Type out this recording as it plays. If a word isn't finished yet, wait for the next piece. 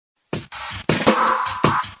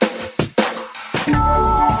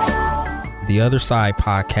The Other Side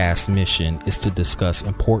podcast's mission is to discuss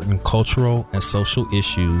important cultural and social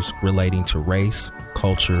issues relating to race,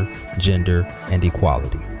 culture, gender, and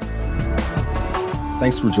equality.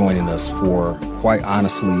 Thanks for joining us for, quite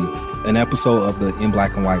honestly, an episode of the In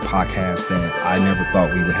Black and White podcast that I never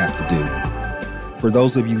thought we would have to do. For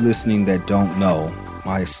those of you listening that don't know,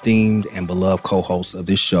 my esteemed and beloved co-host of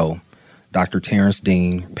this show, Dr. Terrance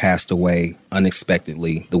Dean, passed away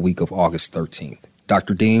unexpectedly the week of August 13th.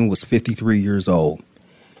 Dr. Dean was 53 years old.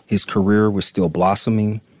 His career was still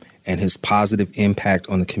blossoming, and his positive impact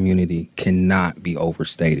on the community cannot be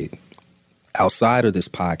overstated. Outside of this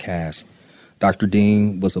podcast, Dr.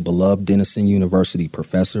 Dean was a beloved Denison University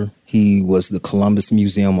professor. He was the Columbus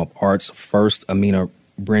Museum of Art's first Amelia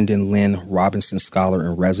Robinson Scholar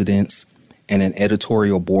in Residence and an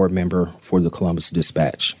editorial board member for the Columbus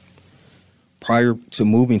Dispatch. Prior to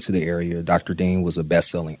moving to the area, Dr. Dean was a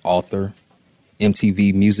best-selling author,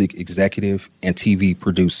 MTV music executive, and TV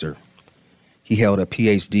producer. He held a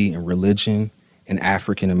PhD in religion and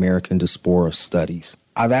African American diaspora studies.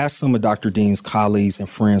 I've asked some of Dr. Dean's colleagues and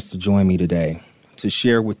friends to join me today to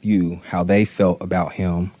share with you how they felt about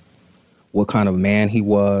him, what kind of man he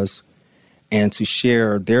was, and to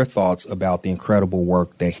share their thoughts about the incredible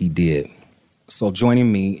work that he did. So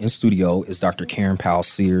joining me in studio is Dr. Karen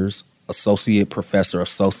Powell-Sears, Associate Professor of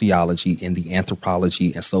Sociology in the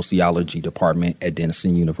Anthropology and Sociology Department at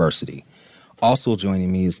Denison University. Also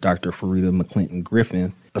joining me is Dr. Fareeda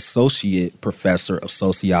Griffith, Associate Professor of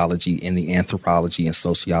Sociology in the Anthropology and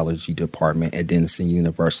Sociology Department at Denison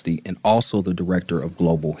University, and also the Director of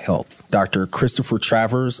Global Health. Dr. Christopher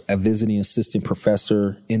Travers, a Visiting Assistant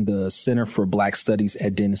Professor in the Center for Black Studies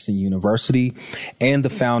at Denison University, and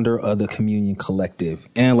the founder of the Communion Collective.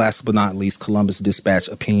 And last but not least, Columbus Dispatch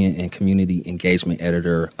Opinion and Community Engagement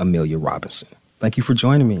Editor, Amelia Robinson. Thank you for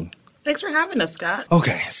joining me. Thanks for having us, Scott.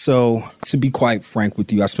 Okay, so to be quite frank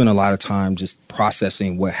with you, I spent a lot of time just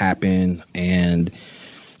processing what happened and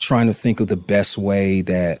trying to think of the best way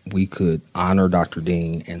that we could honor Dr.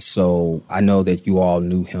 Dean. And so I know that you all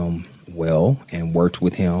knew him well and worked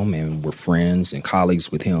with him and were friends and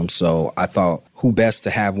colleagues with him. So I thought, who best to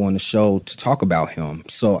have on the show to talk about him?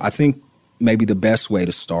 So I think maybe the best way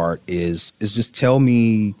to start is just tell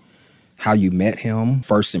me how you met him,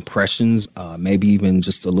 first impressions, maybe even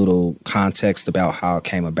just a little context about how it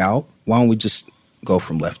came about. Why don't we just go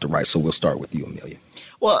from left to right? So we'll start with you, Amelia.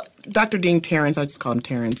 Well, Dr. Dean Terrance, I just call him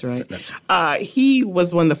Terrance, right? He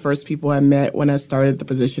was one of the first people I met when I started the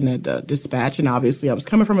position at the Dispatch. And obviously I was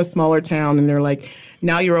coming from a smaller town, and they're like,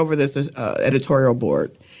 now you're over this editorial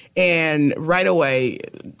board. And right away,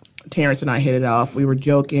 Terrance and I hit it off. We were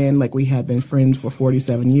joking, like we had been friends for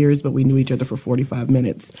 47 years, but we knew each other for 45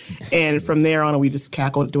 minutes. And from there on, we just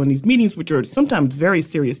cackled doing these meetings, which are sometimes very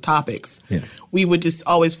serious topics. Yeah. We would just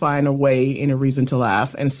always find a way and a reason to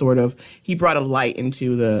laugh, and sort of, he brought a light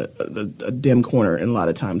into the dim corner. And a lot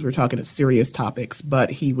of times we're talking serious topics,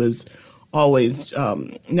 but he was always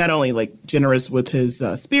not only like generous with his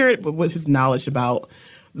spirit, but with his knowledge about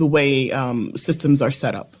the way systems are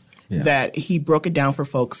set up. Yeah. That he broke it down for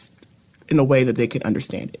folks in a way that they could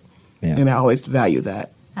understand it. Yeah. And I always value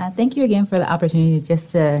that. Thank you again for the opportunity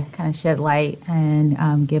just to kind of shed light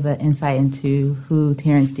and give an insight into who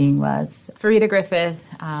Terrance Dean was. Fareeda Griffith,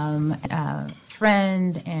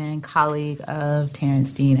 friend and colleague of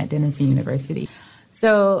Terrance Dean at Denison University.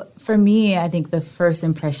 So for me, I think the first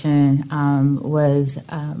impression was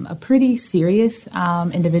a pretty serious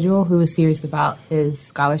individual who was serious about his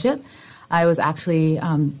scholarship. I was actually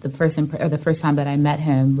the first time that I met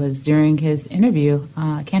him was during his interview,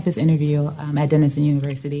 campus interview at Denison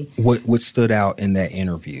University. What stood out in that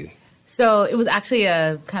interview? So it was actually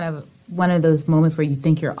a kind of one of those moments where you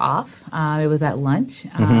think you're off. It was at lunch,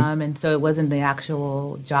 and so it wasn't the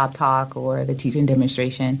actual job talk or the teaching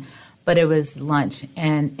demonstration, but it was lunch.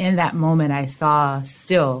 And in that moment, I saw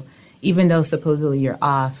still, even though supposedly you're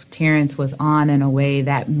off, Terrance was on in a way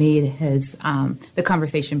that made his the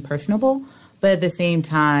conversation personable. But at the same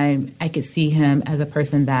time, I could see him as a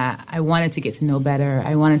person that I wanted to get to know better.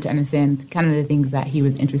 I wanted to understand kind of the things that he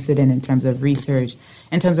was interested in terms of research,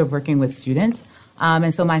 in terms of working with students.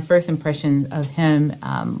 And so my first impressions of him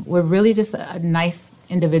were really just a nice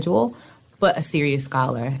individual, but a serious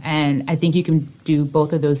scholar. And I think you can do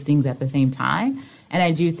both of those things at the same time. And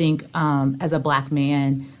I do think as a Black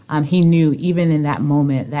man, he knew even in that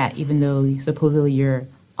moment that even though supposedly you're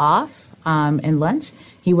off in lunch,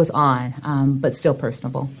 he was on, but still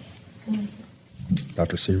personable.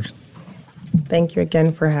 Dr. Sears. Thank you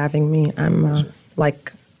again for having me. I'm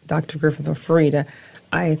like Dr. Griffith or Fareeda.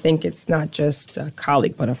 I think it's not just a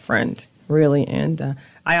colleague, but a friend, really. And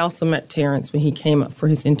I also met Terrance when he came up for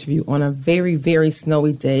his interview on a very, very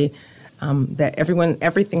snowy day that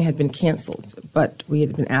everything had been canceled, but we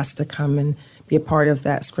had been asked to come and be a part of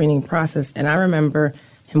that screening process. And I remember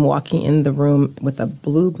him walking in the room with a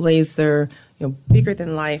blue blazer, bigger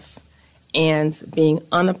than life, and being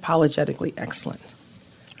unapologetically excellent.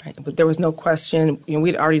 Right? But there was no question.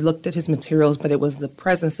 We'd already looked at his materials, but it was the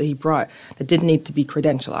presence that he brought that didn't need to be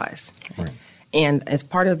credentialized. Right. And as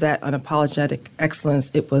part of that unapologetic excellence,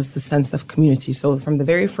 it was the sense of community. So from the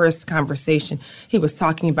very first conversation, he was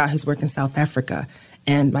talking about his work in South Africa.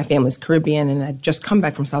 And my family's Caribbean, and I'd just come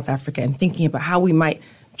back from South Africa and thinking about how we might,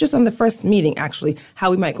 just on the first meeting, actually, how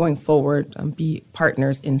we might going forward be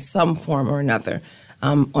partners in some form or another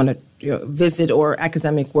on a visit or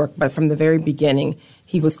academic work. But from the very beginning,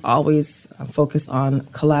 he was always focused on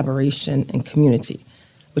collaboration and community,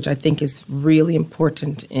 which I think is really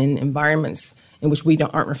important in environments in which we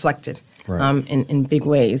aren't reflected in big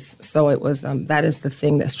ways. So it was that is the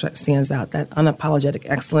thing that stands out, that unapologetic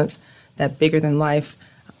excellence, that bigger than life.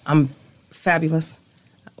 I'm fabulous,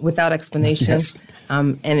 without explanation, yes.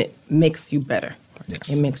 And it makes you better. Yes.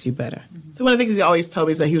 It makes you better. So one of the things he always told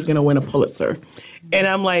me is that he was going to win a Pulitzer. And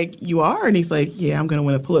I'm like, you are? And he's like, yeah, I'm going to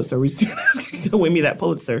win a Pulitzer. He's going to win me that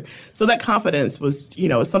Pulitzer. So that confidence was,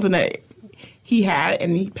 something that he had,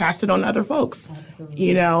 and he passed it on to other folks.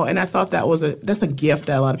 Absolutely. And I thought that's a gift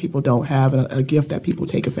that a lot of people don't have, and a gift that people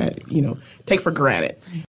take for granted.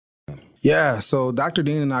 Yeah, so Dr.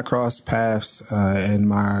 Dean and I crossed paths in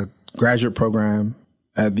my graduate program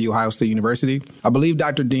at The Ohio State University. I believe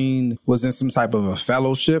Dr. Dean was in some type of a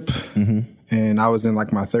fellowship, and I was in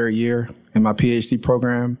my third year in my PhD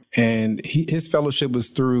program. And his fellowship was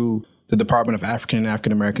through the Department of African and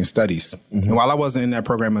African American Studies. And while I wasn't in that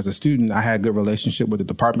program as a student, I had a good relationship with the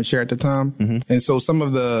department chair at the time. And so some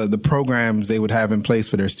of the programs they would have in place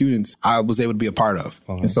for their students, I was able to be a part of.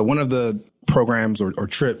 And so one of the programs or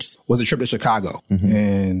trips was a trip to Chicago.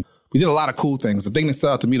 And we did a lot of cool things. The thing that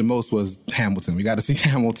stood out to me the most was Hamilton. We got to see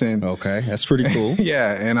Hamilton. Okay, that's pretty cool.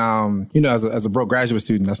 Yeah, and as a broke graduate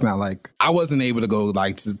student, that's not I wasn't able to go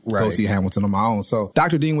go see Hamilton on my own. So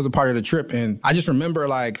Dr. Dean was a part of the trip, and I just remember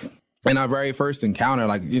in our very first encounter,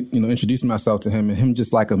 introducing myself to him, and him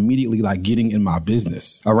just immediately getting in my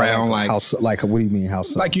business around what do you mean how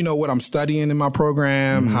so? What I'm studying in my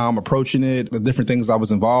program, how I'm approaching it, the different things I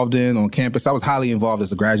was involved in on campus. I was highly involved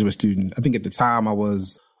as a graduate student. I think at the time I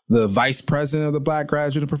was the vice president of the Black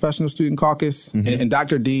Graduate and Professional Student Caucus. And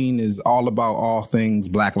Dr. Dean is all about all things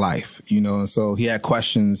Black life, and so he had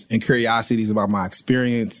questions and curiosities about my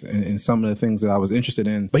experience and some of the things that I was interested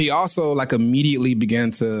in. But he also immediately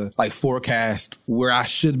began to forecast where I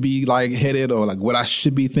should be headed or what I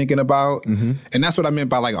should be thinking about. And that's what I meant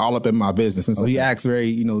by all up in my business. And so he asked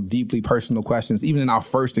very, deeply personal questions, even in our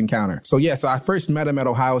first encounter. So I first met him at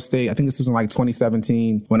Ohio State. I think this was in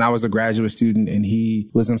 2017 when I was a graduate student, and he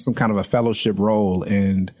was in some kind of a fellowship role.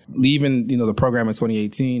 And leaving, the program in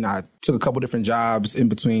 2018, I took a couple different jobs in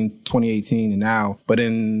between 2018 and now. But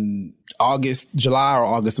in July or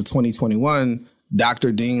August of 2021,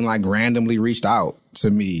 Dr. Dean randomly reached out to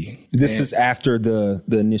me. This is after the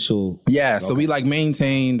initial. Yeah. So we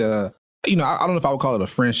maintained I don't know if I would call it a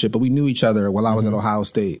friendship, but we knew each other while I was at Ohio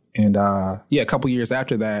State. And a couple years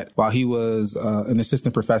after that, while he was an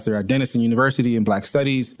assistant professor at Denison University in Black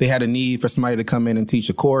Studies, they had a need for somebody to come in and teach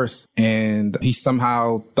a course. And he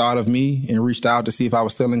somehow thought of me and reached out to see if I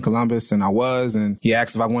was still in Columbus, and I was. And he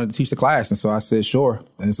asked if I wanted to teach the class. And so I said, sure.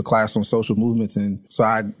 And it's a class on social movements. And so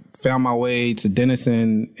I found my way to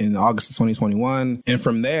Denison in August of 2021. And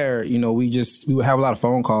from there, we would have a lot of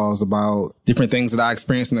phone calls about different things that I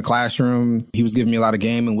experienced in the classroom. He was giving me a lot of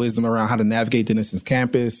game and wisdom around how to navigate Denison's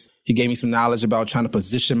campus. He gave me some knowledge about trying to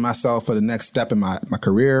position myself for the next step in my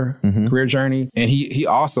career journey. And he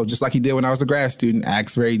also, just like he did when I was a grad student,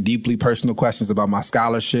 asked very deeply personal questions about my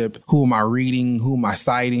scholarship. Who am I reading? Who am I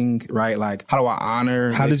citing? Right? How do I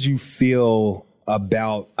honor? How did you feel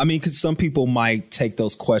about, because some people might take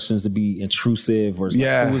those questions to be intrusive or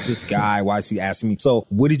who is this guy? Why is he asking me? So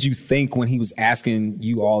what did you think when he was asking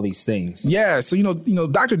you all these things? Yeah. So,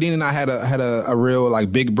 Dr. Dean and I had a real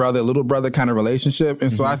big brother, little brother kind of relationship.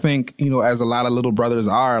 And so I think, as a lot of little brothers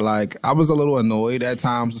are, I was a little annoyed at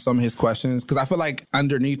times with some of his questions, because I feel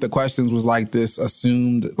underneath the questions was this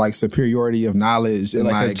assumed superiority of knowledge and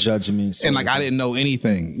a judgment. And I didn't know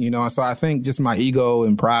anything, And so I think just my ego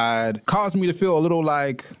and pride caused me to feel a little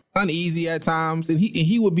uneasy at times. And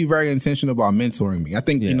he would be very intentional about mentoring me. I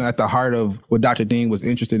think, at the heart of what Dr. Dean was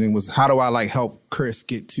interested in was how do I help Chris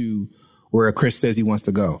get to where Chris says he wants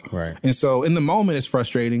to go. Right. And so in the moment it's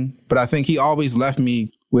frustrating, but I think he always left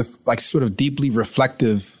me with sort of deeply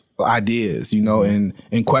reflective ideas,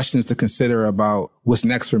 and questions to consider about what's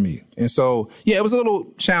next for me. And so, it was a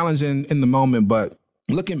little challenging in the moment, but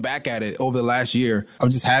looking back at it over the last year of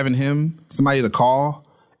just having him, somebody to call,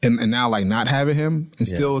 and now like not having him and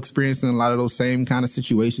still experiencing a lot of those same kind of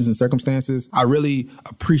situations and circumstances, I really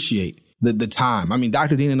appreciate the time. I mean,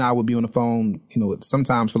 Dr. Dean and I would be on the phone,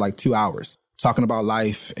 sometimes for like 2 hours talking about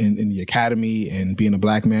life in the academy and being a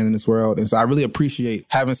Black man in this world. And so I really appreciate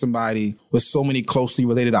having somebody with so many closely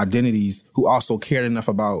related identities who also cared enough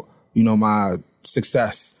about, my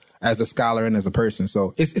success as a scholar and as a person.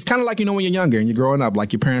 So it's kind of like, when you're younger and you're growing up,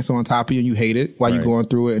 like your parents are on top of you and you hate it while you're going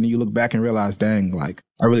through it. And you look back and realize, dang, like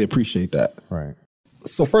I really appreciate that. Right.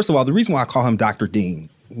 So first of all, the reason why I call him Dr.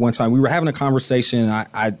 Dean, one time we were having a conversation.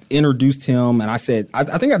 I introduced him and I said, I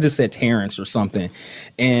think I just said Terrance or something.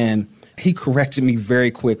 And he corrected me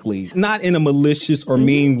very quickly, not in a malicious or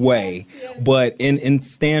mean way, but in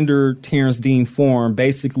standard Terrance Dean form,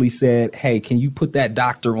 basically said, hey, can you put that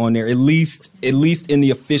doctor on there, at least in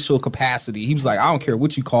the official capacity? He was like, I don't care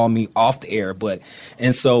what you call me off the air.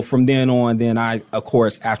 And so from then on, then I, of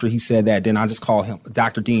course, after he said that, then I just call him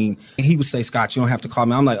Dr. Dean. And he would say, Scott, you don't have to call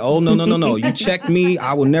me. I'm like, oh, no. You checked me.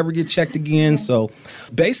 I will never get checked again. So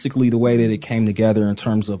basically the way that it came together in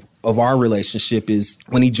terms of our relationship is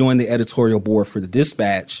when he joined the editorial board for the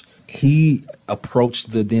Dispatch, he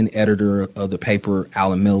approached the then editor of the paper,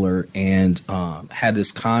 Alan Miller, and had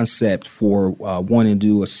this concept for wanting to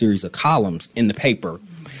do a series of columns in the paper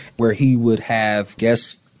where he would have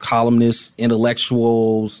guest columnists,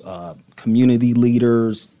 intellectuals, community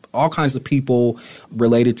leaders, all kinds of people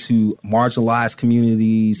related to marginalized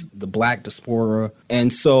communities, the Black diaspora.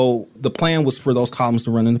 And so the plan was for those columns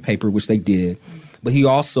to run in the paper, which they did. But he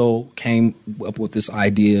also came up with this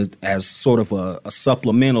idea as sort of a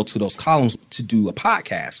supplemental to those columns to do a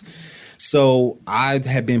podcast. So I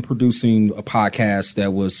had been producing a podcast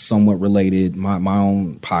that was somewhat related, my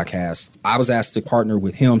own podcast. I was asked to partner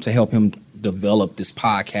with him to help him develop this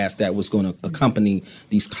podcast that was going to accompany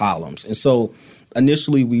these columns. And so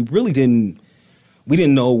initially we didn't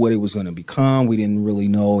know what it was going to become. We didn't really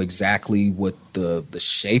know exactly what the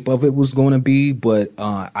shape of it was going to be. But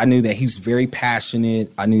I knew that he's very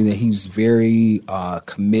passionate. I knew that he's very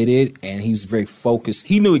committed and he's very focused.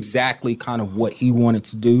 He knew exactly kind of what he wanted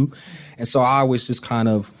to do. And so I was just kind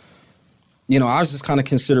of,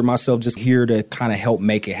 considered myself just here to kind of help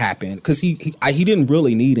make it happen. Because he didn't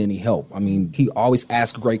really need any help. I mean, he always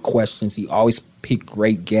asked great questions. He always picked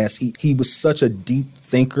great guests. He was such a deep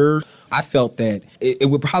thinker. I felt that it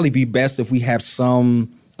would probably be best if we have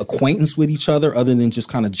some acquaintance with each other than just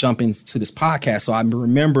kind of jump into this podcast. So I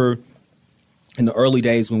remember in the early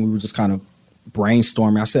days when we were just kind of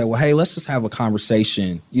brainstorming, I said, well, hey, let's just have a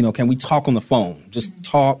conversation. Can we talk on the phone? Just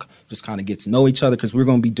talk, just kind of get to know each other because we're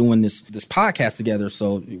going to be doing this podcast together.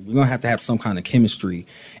 So we're going to have some kind of chemistry.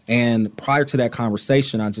 And prior to that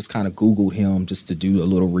conversation, I just kind of Googled him just to do a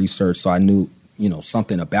little research. So I knew,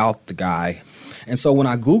 something about the guy. And so when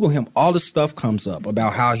I Google him, all this stuff comes up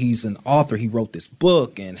about how he's an author. He wrote this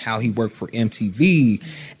book and how he worked for MTV.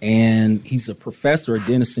 And he's a professor at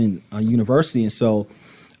Denison University. And so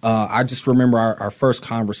I just remember our first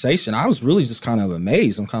conversation. I was really just kind of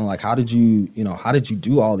amazed. I'm kind of like, how did you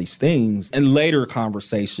do all these things? And later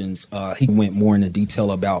conversations, he went more into detail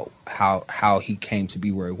about how he came to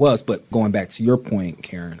be where he was. But going back to your point,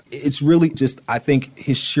 Karen, it's really just, I think,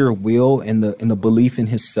 his sheer will and the belief in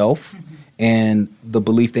himself. And the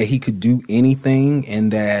belief that he could do anything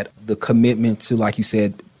and that the commitment to, like you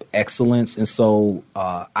said, excellence. And so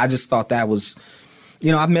I just thought that was,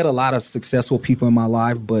 I've met a lot of successful people in my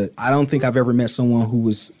life, but I don't think I've ever met someone who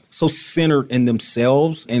was so centered in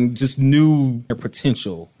themselves and just knew their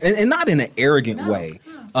potential and not in an arrogant way.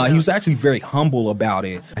 He was actually very humble about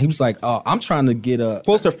it. He was like, I'm trying to get a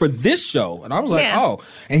poster for this show. And I was like, oh.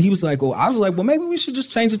 And he was like, I was like, well, maybe we should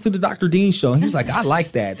just change it to the Dr. Dean show. And he was like, I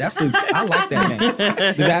like that. I like that name.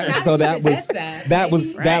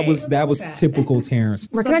 That was typical Terrance.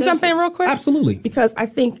 Can I jump in real quick? Absolutely. Because I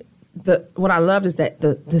think what I loved is that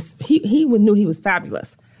he knew he was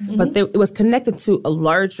fabulous, but it was connected to a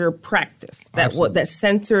larger practice that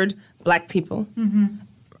centered Black people.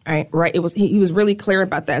 Right. It was he was really clear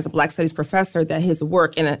about that as a Black Studies professor, that his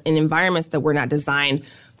work in environments that were not designed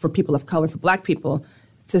for people of color, for Black people,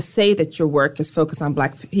 to say that your work is focused on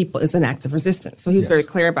Black people is an act of resistance. So he was very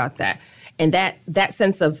clear about that. And that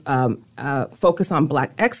sense of focus on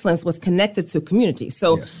Black excellence was connected to community.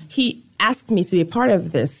 So he asked me to be a part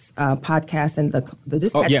of this podcast and the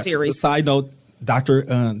Dispatch series. Side note,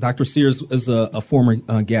 Dr. Sears is a former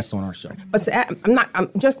guest on our show. But I'm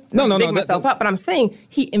just making myself up, but I'm saying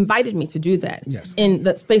he invited me to do that in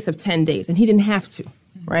the space of 10 days, and he didn't have to.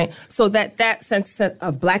 right? So that sense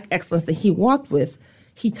of Black excellence that he walked with,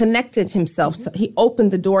 he connected himself. He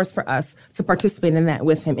opened the doors for us to participate in that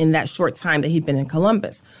with him in that short time that he'd been in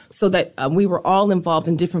Columbus, so that we were all involved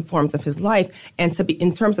in different forms of his life. And to be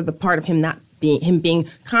in terms of the part of him being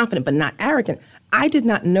confident but not arrogant. I did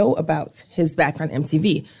not know about his background in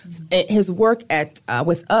MTV. His work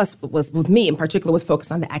with us with me in particular was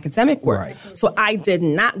focused on the academic work. Right. So I did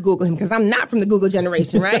not Google him because I'm not from the Google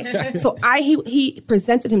generation, right? So he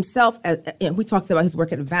presented himself as, we talked about his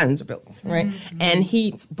work at Vanderbilt, right? Mm-hmm. And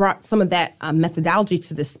he brought some of that methodology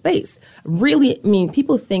to this space. Really, I mean,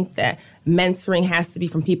 people think that mentoring has to be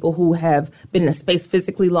from people who have been in a space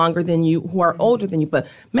physically longer than you, who are older than you, but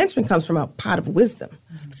mentoring comes from a pot of wisdom.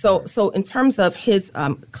 So in terms of his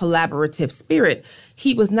collaborative spirit,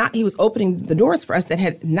 he was opening the doors for us that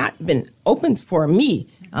had not been opened for me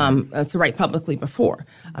to write publicly before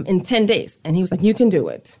in 10 days. And he was like, you can do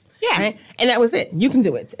it. Yeah. Right? And that was it. You can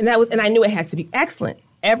do it. And I knew it had to be excellent.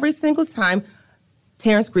 Every single time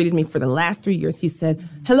Terrance greeted me for the last 3 years, he said,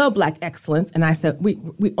 hello, Black excellence. And I said, we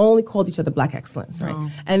only called each other Black excellence, right? Oh.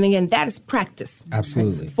 And again, that is practice.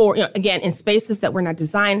 Absolutely. Right? For, again, in spaces that were not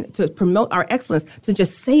designed to promote our excellence, to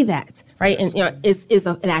just say that, right? Yes. And, is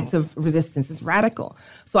an act of resistance. It's radical.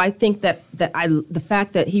 So I think that the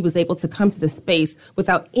fact that he was able to come to the space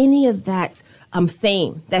without any of that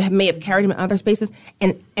fame that may have carried him in other spaces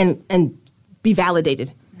and be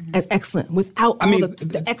validated as excellent without all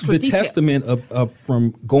the extra details. Testament of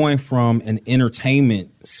from going from an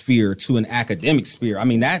entertainment sphere to an academic sphere. I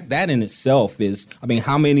mean, that in itself is,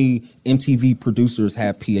 how many MTV producers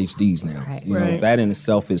have PhDs now? Right. You know, that in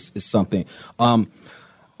itself is something.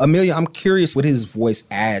 Amelia, I'm curious, what his voice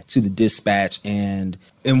add to the Dispatch, and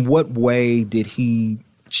in what way did he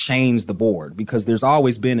change the board? Because there's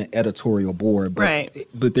always been an editorial board,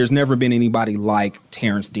 but there's never been anybody like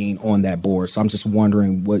Terrance Dean on that board. So I'm just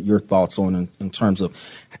wondering what your thoughts on in terms of,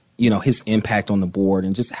 his impact on the board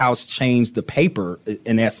and just how it's changed the paper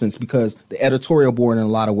in essence, because the editorial board in a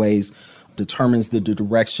lot of ways determines the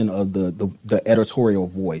direction of the editorial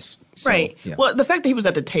voice. So, right. Yeah. Well, the fact that he was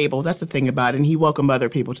at the table, that's the thing about it, and he welcomed other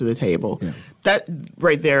people to the table. Yeah. That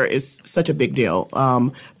right there is such a big deal.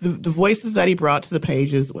 The voices that he brought to the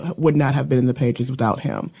pages would not have been in the pages without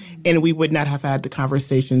him. And we would not have had the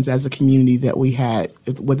conversations as a community that we had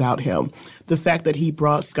without him. The fact that he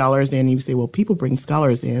brought scholars in, and you say, well, people bring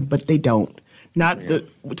scholars in, but they don't.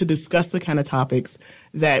 To discuss the kind of topics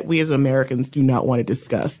that we as Americans do not want to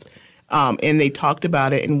discuss. And they talked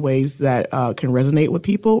about it in ways that can resonate with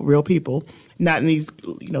people, real people, not in these,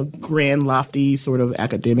 grand, lofty sort of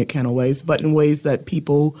academic kind of ways, but in ways that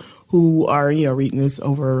people who are, reading this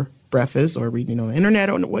over breakfast or reading on the internet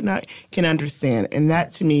or whatnot can understand. And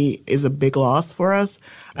that, to me, is a big loss for us.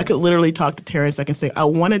 I could literally talk to Terrance. I can say, I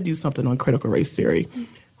want to do something on critical race theory.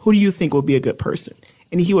 Who do you think would be a good person?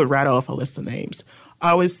 And he would rattle off a list of names. I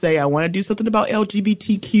always say I want to do something about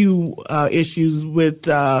LGBTQ issues with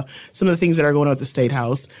some of the things that are going on at the State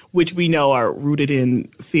House, which we know are rooted in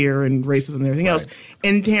fear and racism and everything else.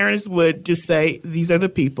 And Terrance would just say, these are the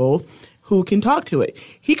people who can talk to it.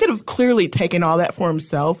 He could have clearly taken all that for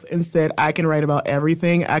himself and said, I can write about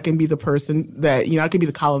everything. I can be the person that, I could be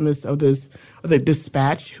the columnist of the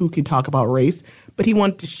Dispatch who can talk about race. But he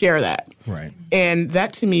wanted to share that. Right. And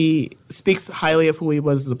that, to me, speaks highly of who he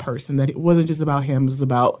was as a person, that it wasn't just about him. It was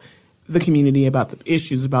about the community, about the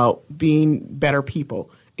issues, about being better people,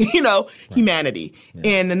 humanity.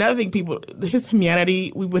 Yeah. And another thing, his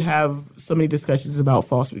humanity, we would have so many discussions about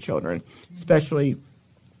foster children, especially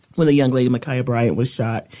when the young lady, Ma'Khia Bryant, was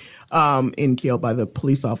shot and killed by the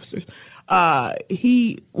police officers.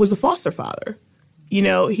 He was a foster father.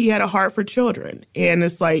 He had a heart for children. And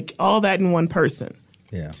it's like all that in one person,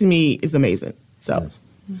 to me, is amazing. So,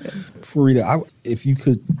 Fareeda, if you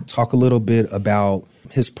could talk a little bit about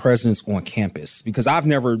his presence on campus, because I've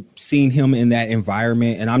never seen him in that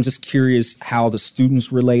environment. And I'm just curious how the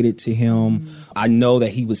students related to him. I know that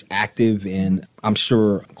he was active and I'm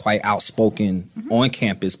sure quite outspoken on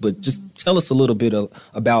campus. But just tell us a little bit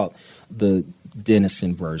about the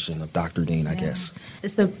Denison version of Dr. Dean, I guess.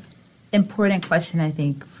 It's a important question, I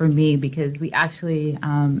think, for me, because we actually,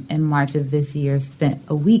 in March of this year, spent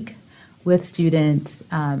a week with students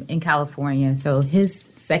in California. So his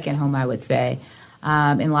second home, I would say,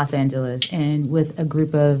 in Los Angeles, and with a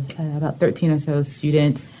group of about 13 or so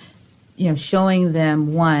students, showing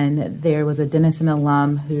them, one, that there was a Denison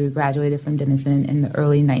alum who graduated from Denison in the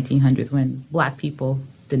early 1900s when Black people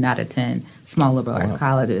did not attend small liberal arts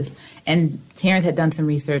colleges. And Terrance had done some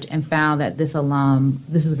research and found that this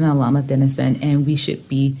was an alum of Denison, and we should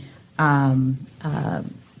be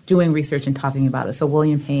doing research and talking about it. So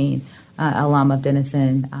William Payne alum of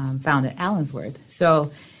Denison, founded Allensworth.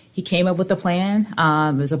 So he came up with a plan.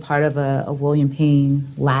 It was a part of a William Payne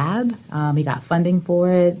lab. He got funding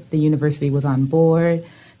for it. The university was on board.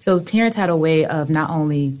 So Terrance had a way of not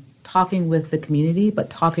only talking with the community, but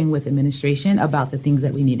talking with administration about the things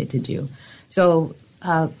that we needed to do. So,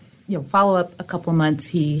 follow up a couple of months,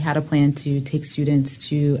 he had a plan to take students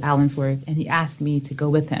to Allensworth, and he asked me to go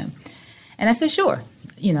with him. And I said, sure.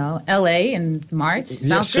 L.A. in March.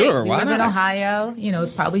 Sounds great. We live in Ohio.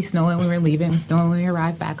 It's probably snowing when we were leaving. It was snowing when we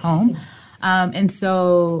arrived back home. And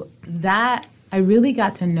so that, I really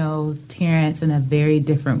got to know Terrance in a very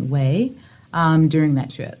different way during that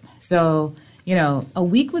trip. So, a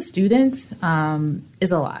week with students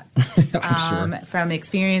is a lot. I'm sure. From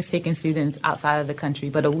experience taking students outside of the country.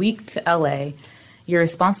 But a week to L.A., you're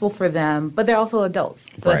responsible for them, but they're also adults.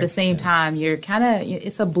 So at the same time, you're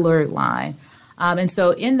it's a blurred line. And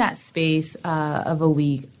so in that space of a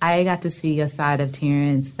week, I got to see a side of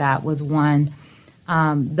Terrance that was one,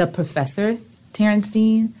 the professor, Terrance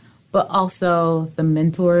Dean, but also the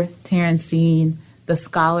mentor, Terrance Dean, the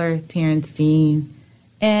scholar, Terrance Dean.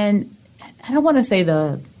 And I don't want to say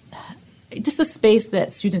just a space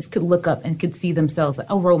that students could look up and could see themselves,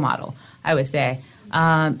 a role model, I would say,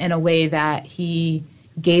 in a way that he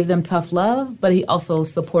gave them tough love, but he also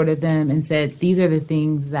supported them and said, these are the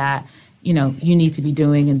things that you need to be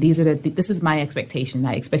doing, and this is my expectation.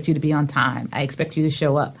 I expect you to be on time. I expect you to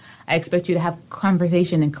show up. I expect you to have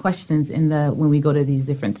conversation and questions when we go to these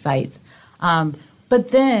different sites. But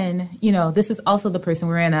then, this is also the person,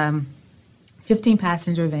 we're in a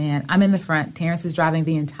 15-passenger van. I'm in the front. Terrance is driving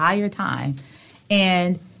the entire time.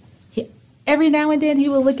 And every now and then he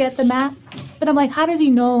will look at the map. But I'm like, how does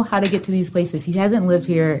he know how to get to these places? He hasn't lived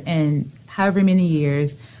here in however many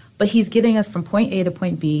years. But he's getting us from point A to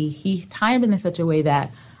point B. He timed it in such a way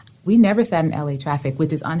that we never sat in LA traffic,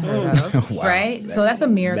 which is unheard of, wow. Right? So that's a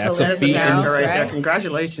miracle. That's a feat right there.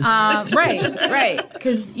 Congratulations. Right.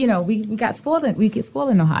 Because, we get spoiled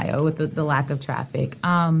in Ohio with the lack of traffic.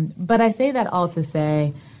 But I say that all to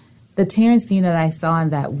say the Terrance Dean that I saw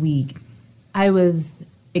in that week, I was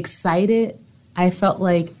excited. I feel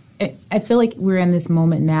like we're in this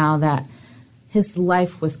moment now that his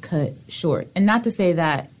life was cut short. And not to say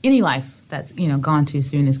that any life that's, gone too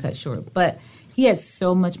soon is cut short, but he had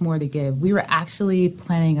so much more to give. We were actually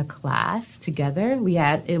planning a class together.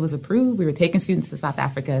 It was approved. We were taking students to South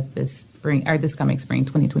Africa this coming spring,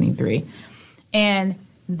 2023. And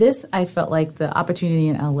this, I felt like the opportunity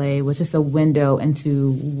in LA was just a window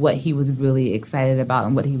into what he was really excited about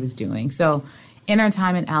and what he was doing. So in our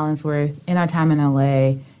time in Allensworth, in our time in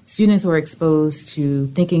LA, students were exposed to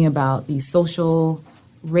thinking about these social,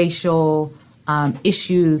 racial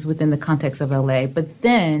issues within the context of LA. But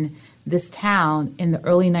then this town in the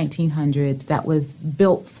early 1900s that was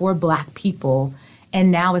built for Black people and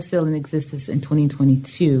now is still in existence in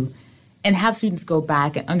 2022, and have students go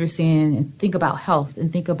back and understand and think about health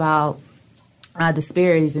and think about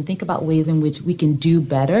disparities and think about ways in which we can do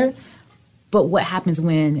better. But what happens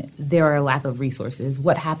when there are a lack of resources?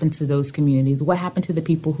 What happened to those communities? What happened to the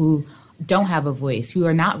people who don't have a voice, who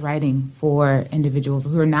are not writing for individuals,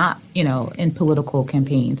 who are not, in political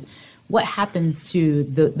campaigns? What happens to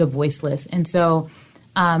the voiceless? And so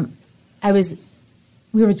I felt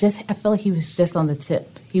like he was just on the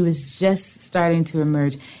tip. He was just starting to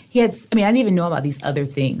emerge. I didn't even know about these other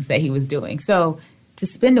things that he was doing. So to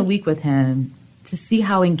spend a week with him, to see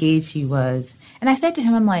how engaged he was. And I said to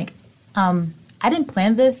him, I'm like, I didn't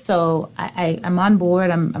plan this, so I'm on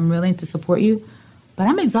board. I'm willing to support you, but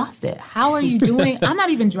I'm exhausted. How are you doing? I'm not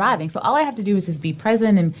even driving, so all I have to do is just be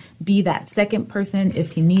present and be that second person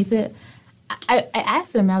if he needs it. I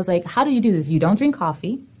asked him, I was like, how do you do this? You don't drink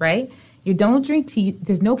coffee, right? You don't drink tea.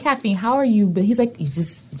 There's no caffeine. How are you? But he's like, you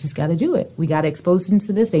just got to do it. We got to expose students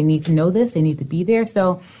to this. They need to know this. They need to be there.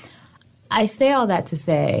 So I say all that to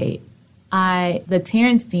say, the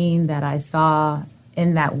Terrance Dean that I saw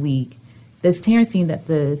in that week, this Terrance Dean that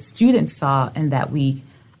the students saw in that week,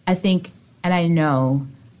 I think, and I know,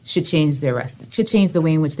 should change the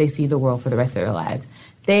way in which they see the world for the rest of their lives.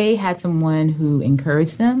 They had someone who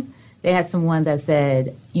encouraged them. They had someone that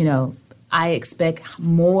said, I expect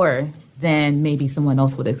more than maybe someone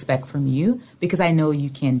else would expect from you because I know you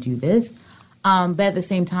can do this. But at the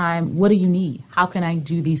same time, what do you need? How can I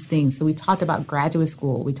do these things? So we talked about graduate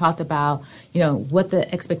school. We talked about, what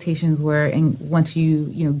the expectations were, and once you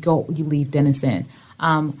leave Denison.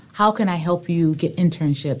 How can I help you get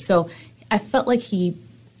internships? So I felt like in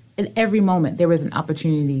every moment there was an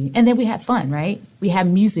opportunity, and then we had fun, right? We had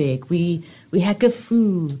music, we had good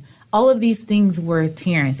food. All of these things were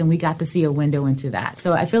Terrance, and we got to see a window into that.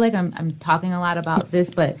 So I feel like I'm talking a lot about this,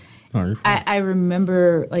 but I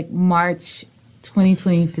remember like March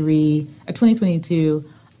 2022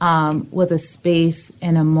 was a space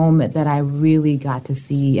and a moment that I really got to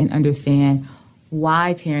see and understand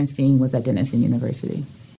why Terrance Dean was at Denison University.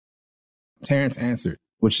 Terrance answered,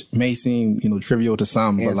 which may seem, trivial to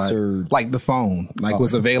some, but like the phone,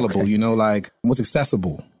 was available, was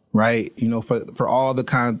accessible, right? For all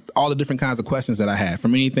the different kinds of questions that I had,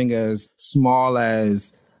 from anything as small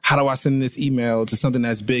as, how do I send this email, to something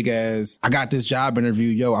as big as, I got this job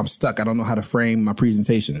interview, I'm stuck. I don't know how to frame my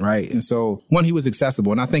presentation, right? And so, one, he was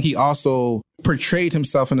accessible. And I think he also portrayed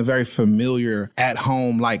himself in a very familiar,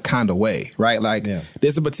 at-home kind of way, right?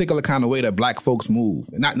 There's a particular kind of way that Black folks move.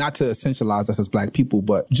 Not to essentialize us as Black people,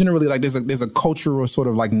 but generally, there's a cultural sort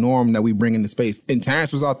of norm that we bring into space. And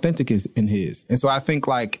Terrance was authentic in his. And so I think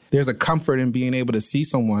there's a comfort in being able to see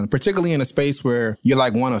someone, particularly in a space where you're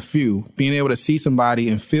one of few, being able to see somebody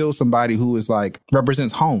and feel somebody who is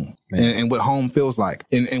represents home. And what home feels like.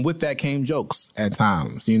 And with that came jokes at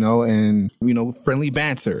times, and, friendly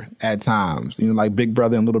banter at times, big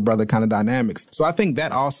brother and little brother kind of dynamics. So I think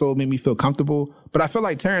that also made me feel comfortable. But I feel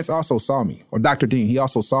like Terrance also saw me, or Dr. Dean, he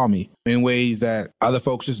also saw me in ways that other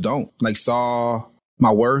folks just don't. Saw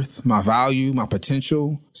my worth, my value, my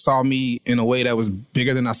potential, saw me in a way that was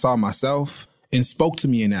bigger than I saw myself, and spoke to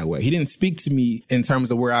me in that way. He didn't speak to me in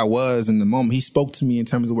terms of where I was in the moment. He spoke to me in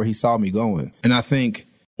terms of where he saw me going. And I think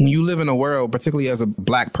when you live in a world, particularly as a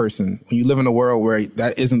Black person, when you live in a world where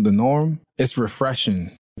that isn't the norm, it's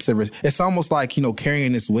refreshing. It's almost like,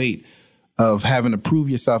 carrying this weight of having to prove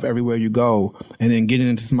yourself everywhere you go, and then getting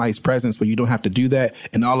into somebody's presence where you don't have to do that,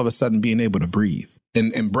 and all of a sudden being able to breathe.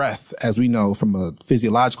 And breath, as we know from a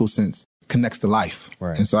physiological sense, connects to life.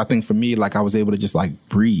 Right. And so I think for me, I was able to just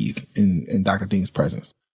breathe in Dr. Dean's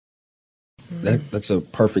presence. That's a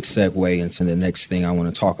perfect segue into the next thing I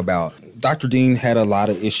want to talk about. Dr. Dean had a lot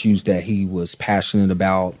of issues that he was passionate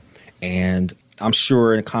about, and I'm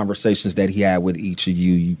sure in conversations that he had with each of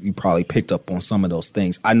you probably picked up on some of those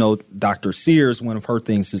things. I know Dr. Sears, one of her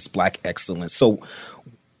things is Black excellence. So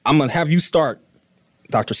I'm going to have you start,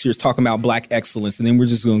 Dr. Sears, talking about Black excellence, and then we'll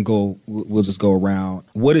just go around.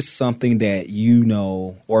 What is something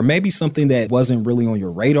that or maybe something that wasn't really on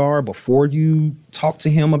your radar before you talked to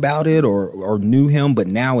him about it or knew him, but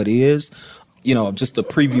now it is? Just a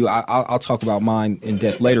preview. I'll talk about mine in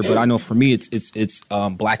depth later, but I know for me, it's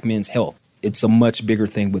Black men's health. It's a much bigger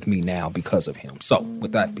thing with me now because of him. So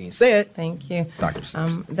with that being said, thank you, Dr.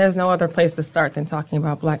 Sears. There's no other place to start than talking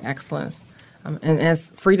about Black excellence. And as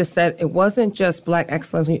Fareeda said, it wasn't just Black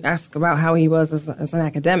excellence when you ask about how he was as an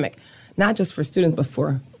academic, not just for students, but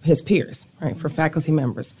for his peers, right, for faculty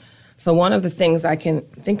members. So one of the things I can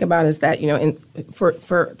think about is that,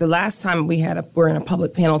 for the last time we're in a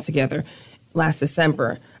public panel together last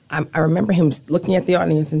December, I remember him looking at the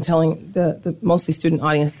audience and telling the mostly student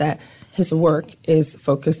audience that his work is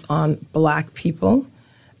focused on Black people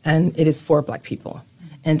and it is for Black people.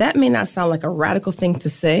 And that may not sound like a radical thing to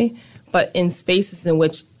say, but in spaces in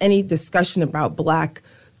which any discussion about Black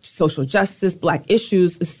social justice, Black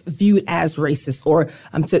issues is viewed as racist, or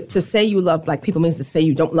to say you love Black people means to say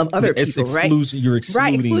you don't love other people, right? You're excluding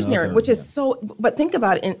right, exclusionary, other, which is so. But think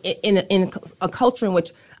about it in a culture in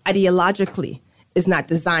which ideologically is not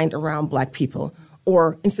designed around Black people,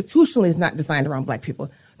 or institutionally is not designed around Black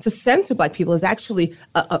people. To censor Black people is actually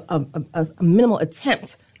a minimal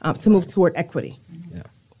attempt to move toward equity,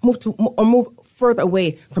 move further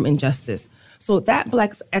away from injustice. So that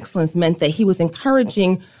Black excellence meant that he was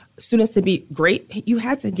encouraging students to be great. You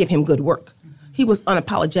had to give him good work. He was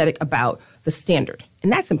unapologetic about the standard.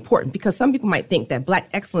 And that's important because some people might think that Black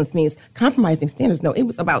excellence means compromising standards. No, it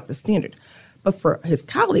was about the standard. But for his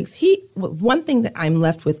colleagues, one thing that I'm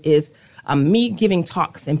left with is me giving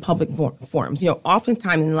talks in public forums.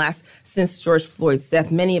 Oftentimes since George Floyd's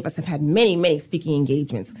death, many of us have had many, many speaking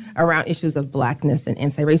engagements around issues of Blackness and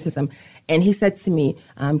anti-racism. And he said to me,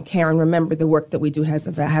 Karen, remember the work that we do has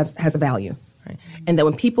a value, right? And that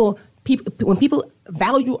when people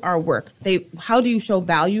value our work, how do you show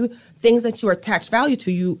value? Things that you attach value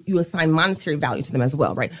to, you assign monetary value to them as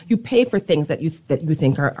well, right? You pay for things that you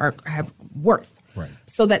think have worth. Right.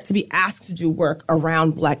 So that to be asked to do work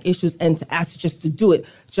around Black issues and to ask just to do it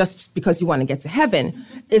just because you want to get to heaven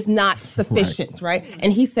is not sufficient, right?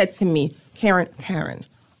 And he said to me, Karen,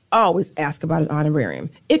 always ask about an honorarium.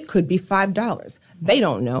 It could be $5. They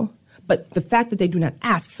don't know. But the fact that they do not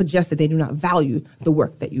ask suggests that they do not value the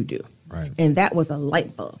work that you do. Right. And that was a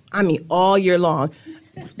light bulb. I mean, all year long.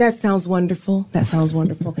 That sounds wonderful.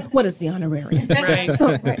 What is the honorarium? Right.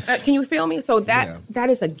 So, can you feel me? So that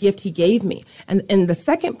is a gift he gave me. And the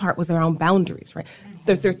second part was around boundaries, right?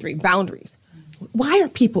 There are three boundaries. why are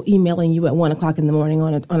people emailing you at 1 o'clock in the morning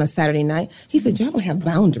on a Saturday night? He said, y'all don't have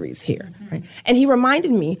boundaries here. Right? And he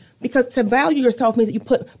reminded me, because to value yourself means that you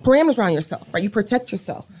put parameters around yourself, right? You protect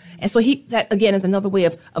yourself. And so that, again, is another way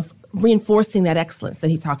of reinforcing that excellence that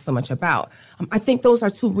he talks so much about. I think those are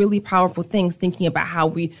two really powerful things, thinking about how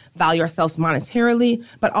we value ourselves monetarily,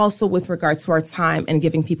 but also with regard to our time and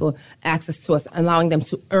giving people access to us, allowing them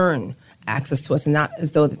to earn access to us, and not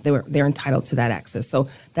as though they're entitled to that access. So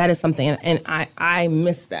that is something, and I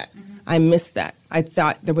miss that. I miss that. I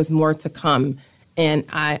thought there was more to come, and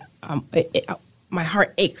my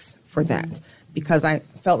heart aches for that, because I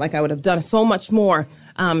felt like I would have done so much more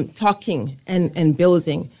talking and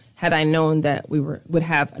building had I known that we would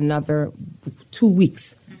have another 2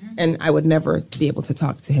 weeks, and I would never be able to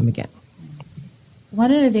talk to him again.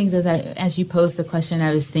 One of the things as you posed the question,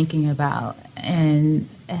 I was thinking about,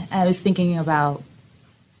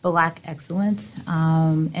 Black excellence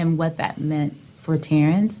and what that meant for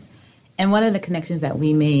Terrance. And one of the connections that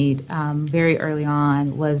we made very early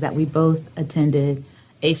on was that we both attended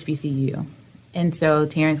HBCU. And so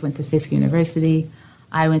Terrance went to Fisk University,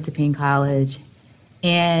 I went to Payne College,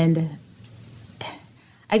 and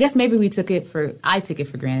I guess maybe I took it for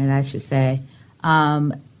granted, I should say,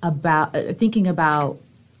 about thinking about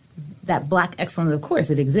that Black excellence. Of course,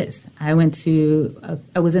 it exists. I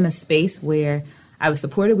was in a space where I was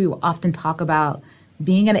supported. We will often talk about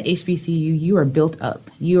being at an HBCU. You are built up.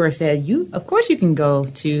 You are said, of course you can go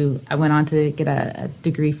to, I went on to get a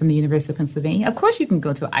degree from the University of Pennsylvania. Of course you can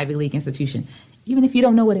go to an Ivy League institution, even if you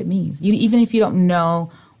don't know what it means. Even if you don't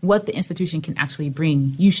know what the institution can actually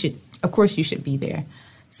bring, you should be there.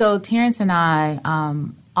 So Terrance and I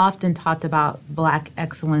often talked about Black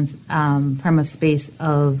excellence from a space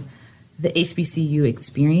of the HBCU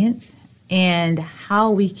experience and how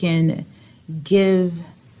we can give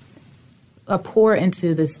a pour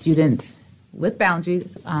into the students with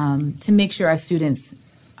boundaries to make sure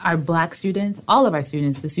our Black students, all of our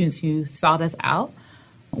students, the students who sought us out,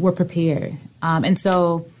 were prepared. And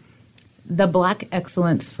so the Black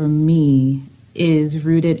excellence for me is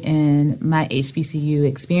rooted in my HBCU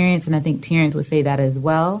experience, and I think Terrance would say that as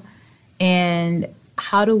well. And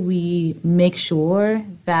how do we make sure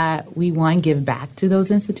that we, one, give back to those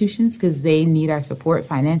institutions because they need our support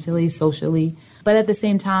financially, socially, but at the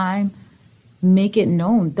same time, make it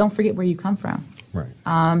known. Don't forget where you come from.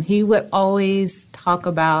 Right. He would always talk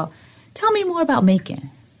about, tell me more about Macon.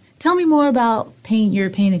 Tell me more about your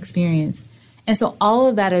Payne experience. And so all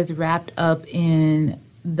of that is wrapped up in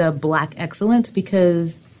the Black excellence,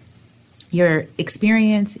 because your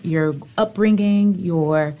experience, your upbringing,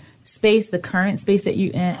 your space, the current space that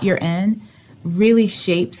you're in, really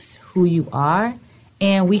shapes who you are.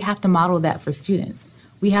 And we have to model that for students.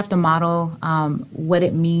 We have to model what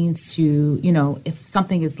it means to, if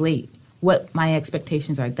something is late, what my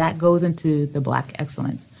expectations are. That goes into the Black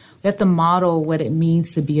excellence. We have to model what it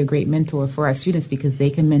means to be a great mentor for our students because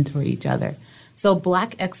they can mentor each other. So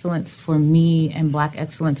Black excellence for me and Black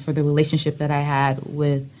excellence for the relationship that I had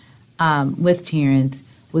with Terrance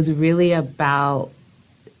was really about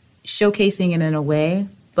showcasing it in a way,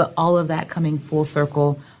 but all of that coming full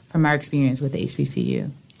circle from our experience with the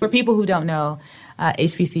HBCU. For people who don't know,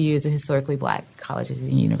 HBCU is the historically Black colleges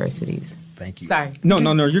and universities. Thank you. Sorry.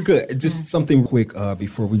 No, you're good. Just something quick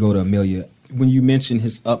before we go to Amelia. When you mentioned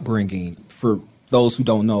his upbringing, for those who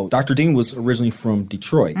don't know, Dr. Dean was originally from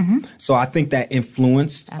Detroit. Mm-hmm. So I think that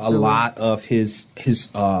influenced a lot of his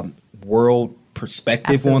world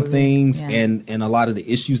perspective on things and a lot of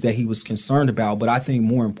the issues that he was concerned about. But I think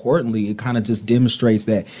more importantly, it kind of just demonstrates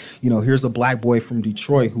that, here's a Black boy from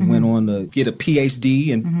Detroit who went on to get a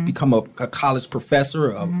PhD and become a college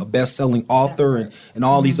professor, a best-selling author, and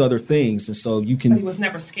all these other things. And so you can... But he was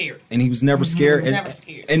never scared. And he was never scared.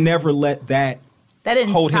 And never let that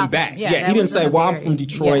didn't hold him back. Yeah, he didn't say, well, I'm from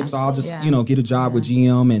Detroit, so I'll just, get a job with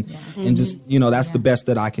GM and just, that's the best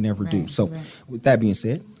that I can ever do. So with that being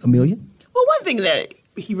said, Amelia? Well, one thing that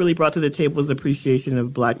he really brought to the table was appreciation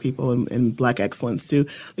of Black people and Black excellence, too.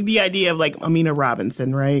 Like the idea of, Amelia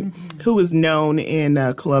Robinson, right, who was known in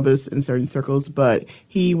Columbus in certain circles, but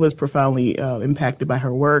he was profoundly impacted by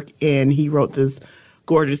her work, and he wrote this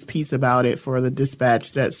gorgeous piece about it for the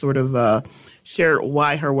Dispatch that sort of shared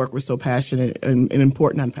why her work was so passionate and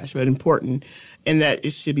important, not passionate, but important, and that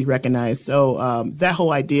it should be recognized. So that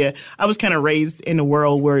whole idea, I was kind of raised in a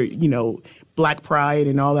world where, Black pride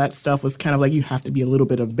and all that stuff was kind of like you have to be a little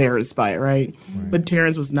bit embarrassed by it, right? But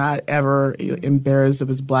Terrance was not ever embarrassed of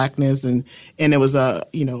his Blackness, and it was a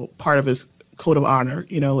part of his code of honor.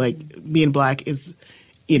 Being Black is,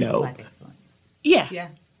 Black excellence. Yeah.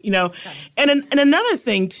 And another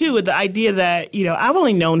thing, too, the idea that, I've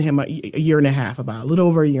only known him a year and a half, a little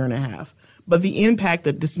over a year and a half. But the impact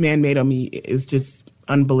that this man made on me is just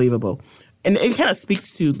unbelievable. And it kind of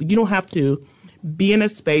speaks to, you don't have to be in a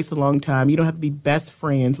space a long time. You don't have to be best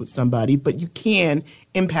friends with somebody, but you can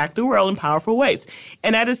impact the world in powerful ways.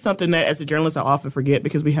 And that is something that, as a journalist, I often forget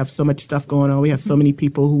because we have so much stuff going on. We have so many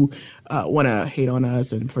people who want to hate on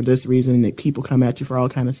us, and for this reason, that people come at you for all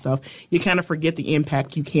kind of stuff. You kind of forget the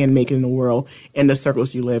impact you can make in the world and the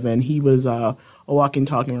circles you live in. He was a walking,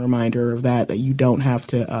 talking reminder of that you don't have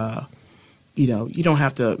to, you don't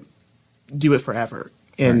have to do it forever.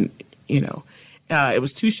 And, it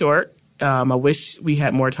was too short. I wish we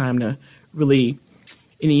had more time to really,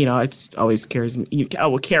 and, it just always carries me. I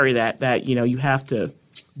will carry that, you have to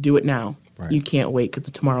do it now. Right. You can't wait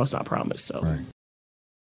because tomorrow's not promised. So, right.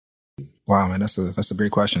 Wow, man, that's a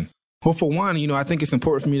great question. Well, for one, I think it's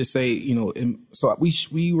important for me to say, so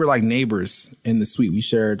we were like neighbors in the suite. We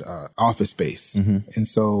shared office space. Mm-hmm. And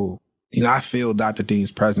so, I feel Dr.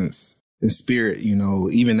 Dean's presence in spirit,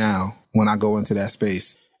 even now when I go into that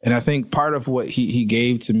space. And I think part of what he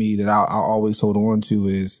gave to me that I'll always hold on to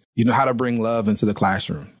is, how to bring love into the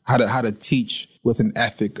classroom, how to teach with an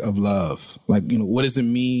ethic of love. Like, what does it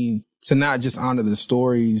mean to not just honor the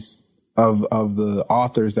stories of the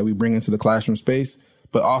authors that we bring into the classroom space,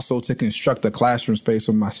 but also to construct a classroom space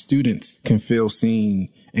where my students can feel seen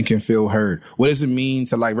and can feel heard. What does it mean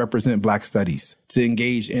to represent Black studies, to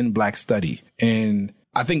engage in Black study? And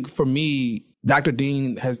I think for me, Dr.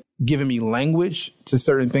 Dean has given me language to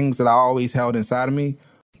certain things that I always held inside of me.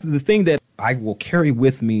 The thing that I will carry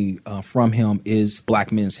with me from him is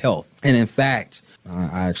Black men's health. And in fact,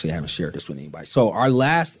 I actually haven't shared this with anybody. So our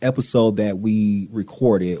last episode that we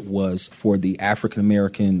recorded was for the African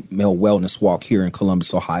American Male Wellness Walk here in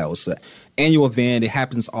Columbus, Ohio. It's an annual event. It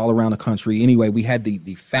happens all around the country. Anyway, we had the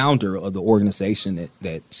founder of the organization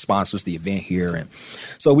that sponsors the event here. And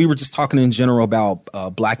so we were just talking in general about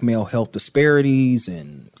Black male health disparities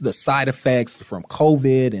and the side effects from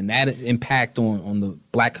COVID and that impact on the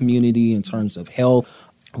Black community in terms of health.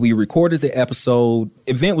 We recorded the episode.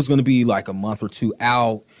 Event was going to be like a month or two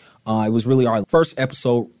out. It was really our first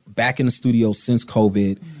episode back in the studio since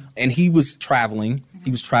COVID. And he was traveling. He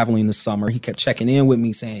was traveling this summer. He kept checking in with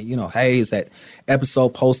me saying, hey, is that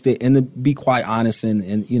episode posted? And to be quite honest,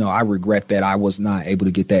 and I regret that I was not able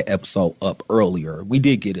to get that episode up earlier. We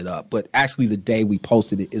did get it up, but actually the day we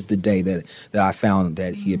posted it is the day that I found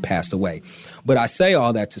that he had passed away. But I say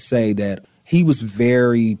all that to say that he was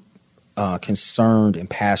very concerned and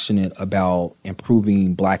passionate about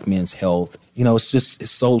improving Black men's health.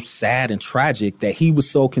 It's so sad and tragic that he was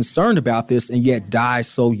so concerned about this and yet died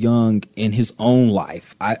so young in his own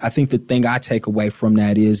life. I think the thing I take away from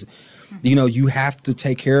that is, you have to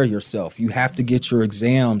take care of yourself. You have to get your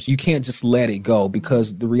exams. You can't just let it go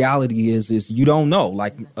because the reality is you don't know.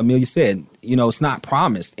 Like Amelia said, it's not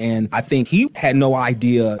promised. And I think he had no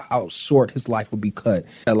idea how short his life would be cut.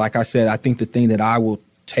 Like I said, I think the thing that I will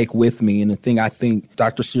take with me, and the thing I think,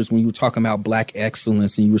 Dr. Sears, when you were talking about Black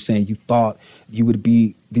excellence and you were saying you thought you would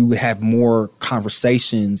have more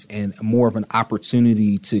conversations and more of an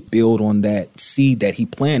opportunity to build on that seed that he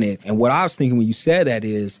planted. And what I was thinking when you said that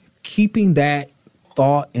is keeping that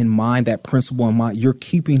thought in mind, that principle in mind, you're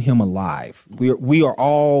keeping him alive. We are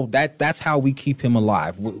all, that's how we keep him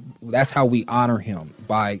alive. That's how we honor him,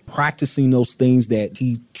 by practicing those things that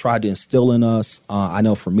he tried to instill in us. I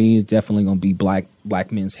know for me, it's definitely going to be black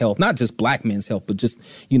men's health, not just Black men's health, but just,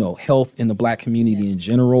 health in the Black community in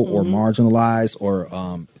general, or marginalized, or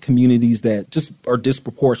communities that just are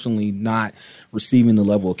disproportionately not receiving the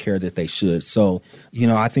level of care that they should. So,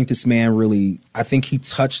 I think this man I think he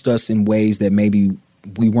touched us in ways that maybe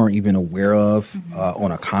we weren't even aware of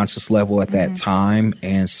on a conscious level at that time.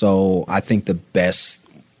 And so I think the best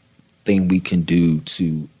thing we can do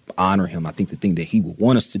to honor him, I think the thing that he would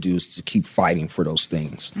want us to do is to keep fighting for those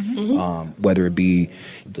things, whether it be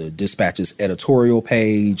the Dispatch's editorial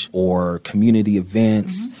page or community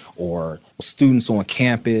events or students on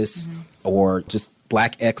campus or just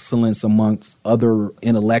Black excellence amongst other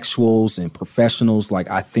intellectuals and professionals. Like,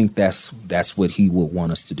 I think that's what he would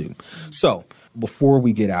want us to do. So before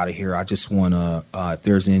we get out of here, I just want to, if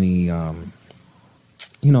there's any,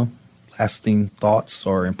 lasting thoughts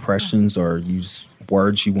or impressions or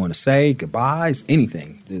words you want to say, goodbyes,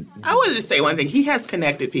 anything. I wanted to say one thing. He has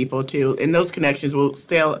connected people too, and those connections will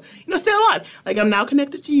stay alive. Like, I'm now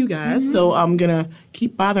connected to you guys, so I'm gonna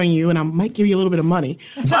keep bothering you, and I might give you a little bit of money.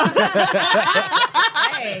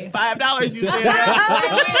 $5, you said.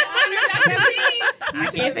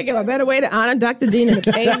 can't think of a better way to honor Dr. Dean than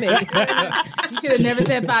to pay me. You should have never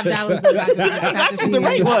said $5. That's what the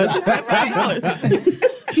rate was. It's $5.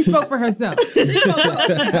 She spoke for herself.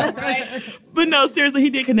 But no, seriously, he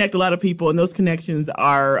did connect a lot of people, and those connections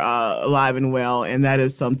are alive and well, and that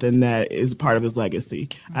is something that is part of his legacy,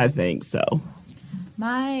 I think, so.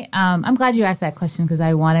 I'm glad you asked that question because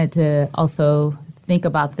I wanted to also think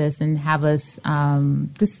about this and have us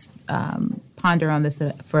just ponder on this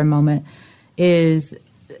for a moment. Is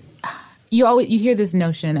you hear this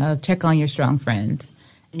notion of check on your strong friends,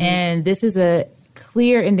 and this is a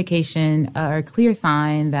clear indication or a clear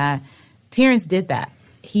sign that Terrance did that.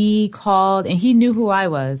 He called and he knew who I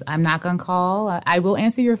was. I'm not going to call. I will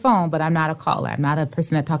answer your phone, but I'm not a caller. I'm not a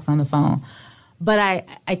person that talks on the phone. But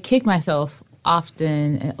I kick myself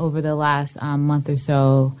often over the last month or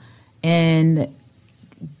so in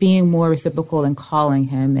being more reciprocal and calling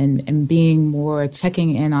him and being more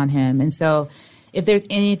checking in on him. And so if there's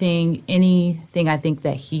anything I think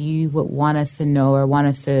that he would want us to know or want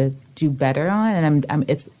us to do better on, and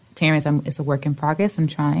it's a work in progress, I'm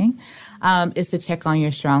trying, is to check on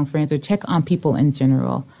your strong friends or check on people in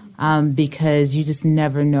general. Because you just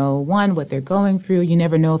never know, one, what they're going through. You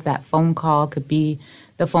never know if that phone call could be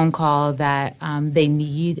the phone call that they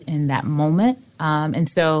need in that moment. And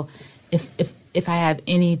so if I have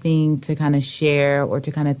anything to kind of share or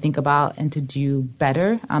to kind of think about and to do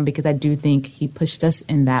better, because I do think he pushed us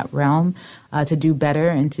in that realm to do better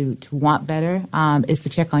and to want better, is to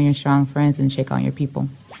check on your strong friends and check on your people.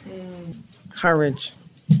 Courage.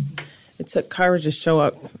 It took courage to show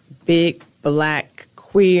up big, black,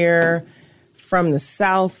 queer, from the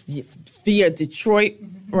South via Detroit,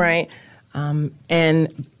 right? And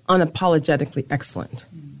unapologetically excellent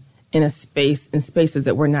in spaces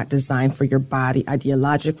that were not designed for your body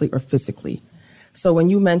ideologically or physically. So when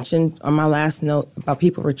you mentioned on my last note about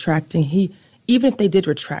people retracting, even if they did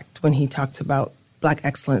retract when he talked about Black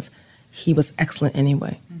excellence, he was excellent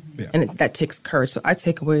anyway. Yeah. And that takes courage. So I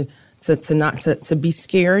take away to be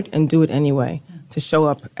scared and do it anyway, to show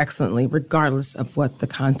up excellently, regardless of what the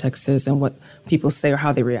context is and what people say or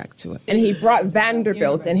how they react to it. And he brought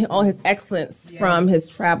Vanderbilt and all his excellence from his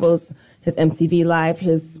travels, his MTV life,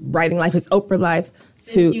 his writing life, his Oprah life,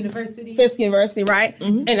 to Fisk University, right?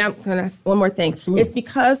 Mm-hmm. And I'm going to ask one more thing. Absolutely. It's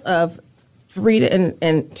because of Fareeda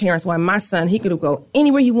and Terrance why my son, he could go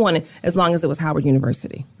anywhere he wanted as long as it was Howard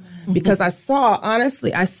University. Mm-hmm. Because I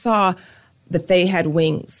saw that they had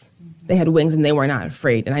wings. They had wings and they were not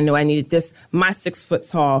afraid. And I know I needed my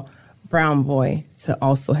 6-foot-tall brown boy to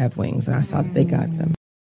also have wings. And I saw that they got them.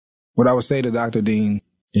 What I would say to Dr. Dean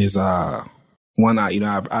is, one,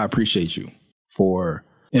 I appreciate you for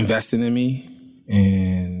investing in me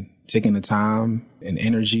and taking the time and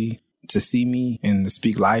energy to see me and to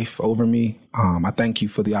speak life over me. I thank you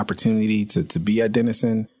for the opportunity to be at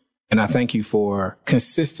Denison. And I thank you for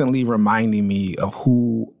consistently reminding me of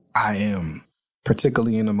who I am,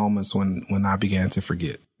 particularly in the moments when I began to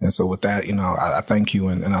forget. And so with that, I thank you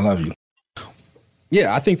and I love you.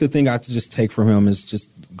 Yeah, I think the thing I just take from him is just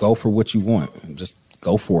go for what you want. Just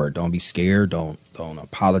go for it. Don't be scared. Don't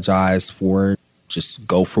apologize for it. Just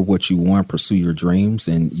go for what you want, pursue your dreams,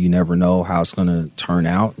 and you never know how it's going to turn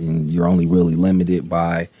out. And you're only really limited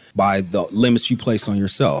by the limits you place on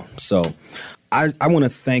yourself. So I want to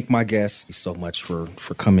thank my guests so much for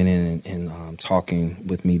coming in and talking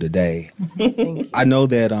with me today. I know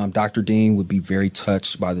that Dr. Dean would be very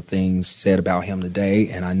touched by the things said about him today,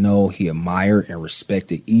 and I know he admired and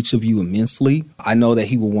respected each of you immensely. I know that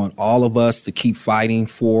he will want all of us to keep fighting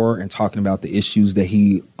for and talking about the issues that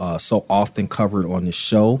he so often covered on this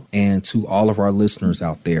show. And to all of our listeners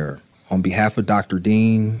out there, on behalf of Dr.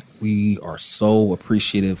 Dean, we are so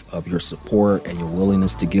appreciative of your support and your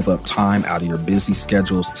willingness to give up time out of your busy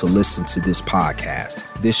schedules to listen to this podcast.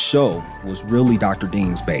 This show was really Dr.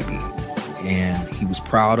 Dean's baby, and he was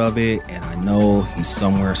proud of it, and I know he's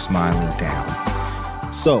somewhere smiling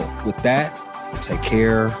down. So with that, take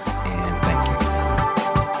care.